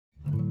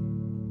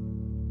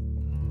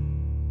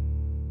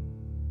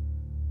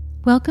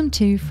Welcome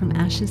to From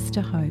Ashes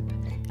to Hope,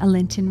 a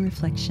Lenten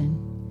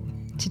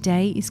reflection.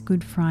 Today is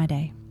Good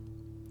Friday.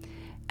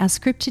 Our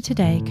scripture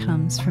today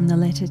comes from the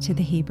letter to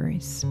the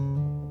Hebrews.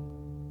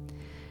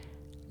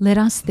 Let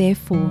us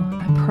therefore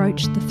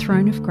approach the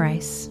throne of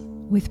grace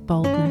with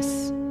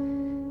boldness,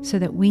 so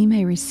that we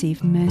may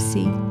receive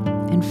mercy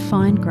and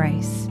find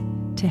grace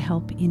to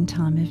help in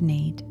time of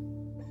need.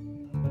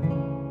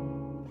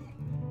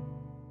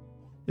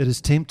 It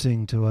is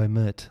tempting to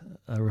omit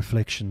a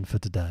reflection for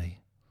today.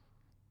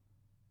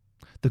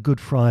 The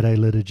Good Friday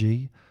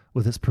liturgy,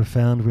 with its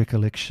profound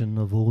recollection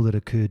of all that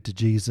occurred to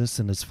Jesus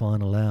in his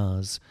final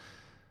hours,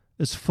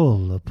 is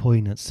full of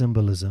poignant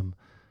symbolism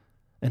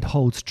and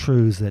holds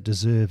truths that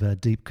deserve our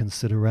deep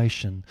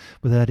consideration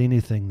without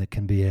anything that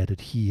can be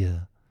added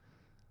here.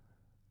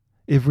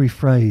 Every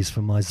phrase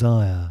from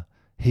Isaiah,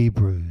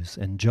 Hebrews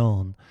and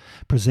John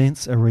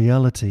presents a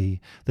reality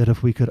that,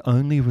 if we could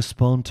only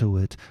respond to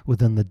it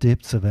within the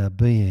depths of our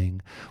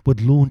being,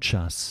 would launch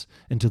us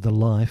into the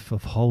life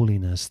of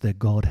holiness that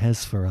God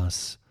has for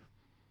us.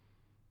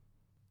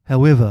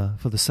 However,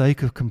 for the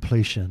sake of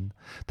completion,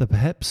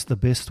 perhaps the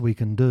best we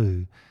can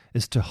do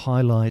is to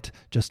highlight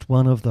just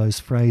one of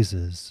those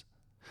phrases,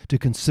 to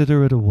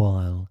consider it a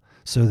while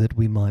so that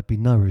we might be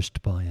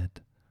nourished by it.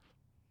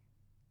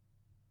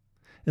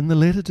 In the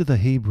letter to the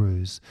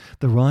Hebrews,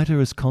 the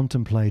writer is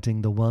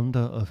contemplating the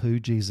wonder of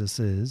who Jesus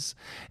is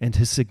and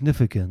his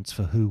significance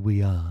for who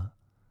we are.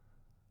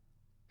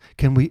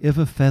 Can we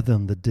ever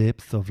fathom the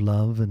depth of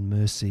love and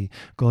mercy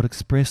God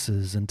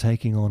expresses in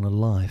taking on a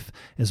life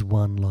as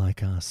one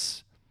like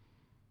us?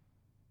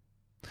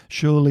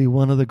 Surely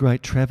one of the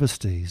great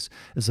travesties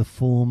is a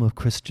form of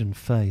Christian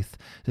faith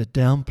that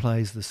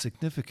downplays the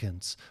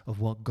significance of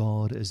what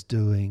God is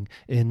doing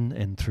in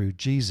and through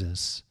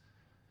Jesus,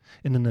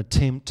 in an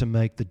attempt to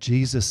make the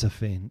Jesus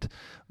event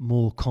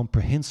more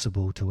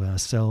comprehensible to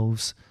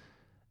ourselves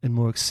and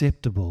more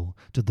acceptable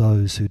to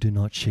those who do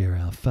not share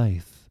our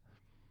faith.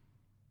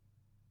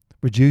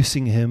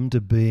 Reducing him to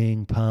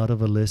being part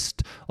of a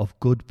list of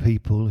good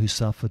people who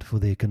suffered for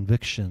their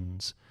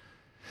convictions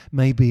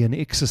may be an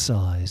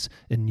exercise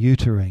in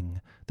neutering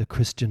the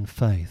Christian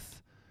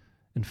faith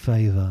in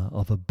favour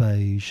of a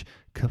beige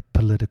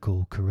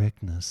political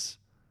correctness.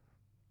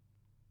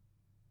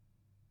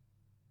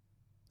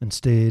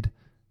 Instead,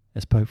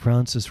 as Pope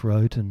Francis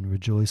wrote in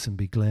Rejoice and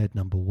Be Glad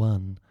number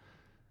 1,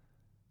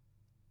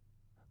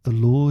 the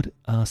Lord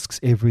asks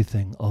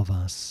everything of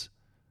us,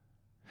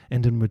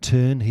 and in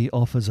return he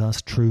offers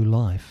us true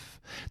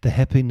life, the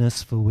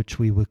happiness for which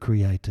we were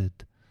created.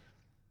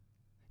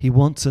 He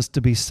wants us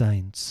to be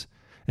saints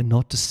and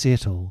not to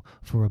settle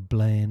for a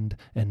bland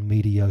and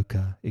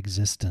mediocre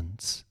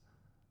existence.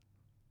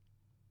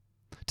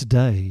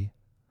 Today,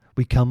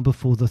 we come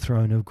before the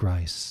throne of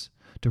grace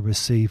to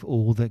receive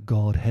all that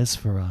God has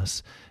for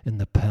us in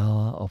the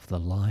power of the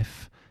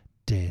life,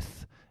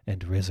 death,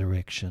 and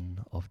resurrection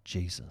of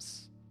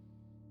Jesus.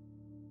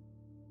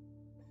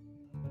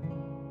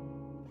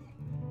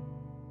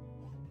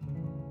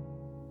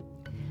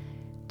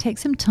 Take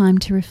some time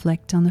to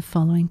reflect on the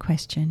following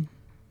question.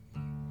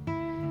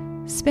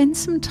 Spend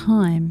some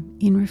time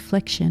in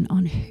reflection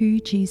on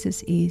who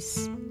Jesus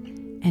is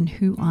and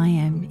who I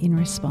am in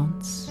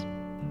response.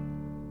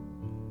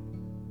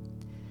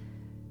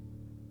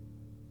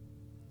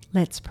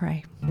 Let's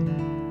pray.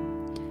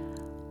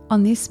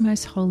 On this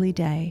most holy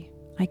day,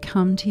 I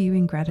come to you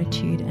in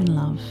gratitude and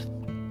love.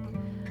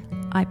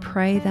 I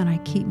pray that I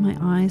keep my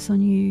eyes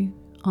on you,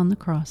 on the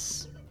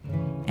cross,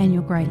 and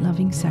your great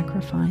loving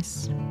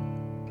sacrifice.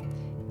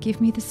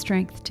 Give me the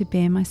strength to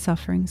bear my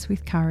sufferings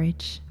with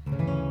courage,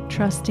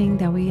 trusting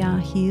that we are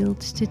healed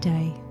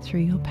today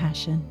through your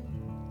passion.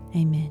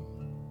 Amen.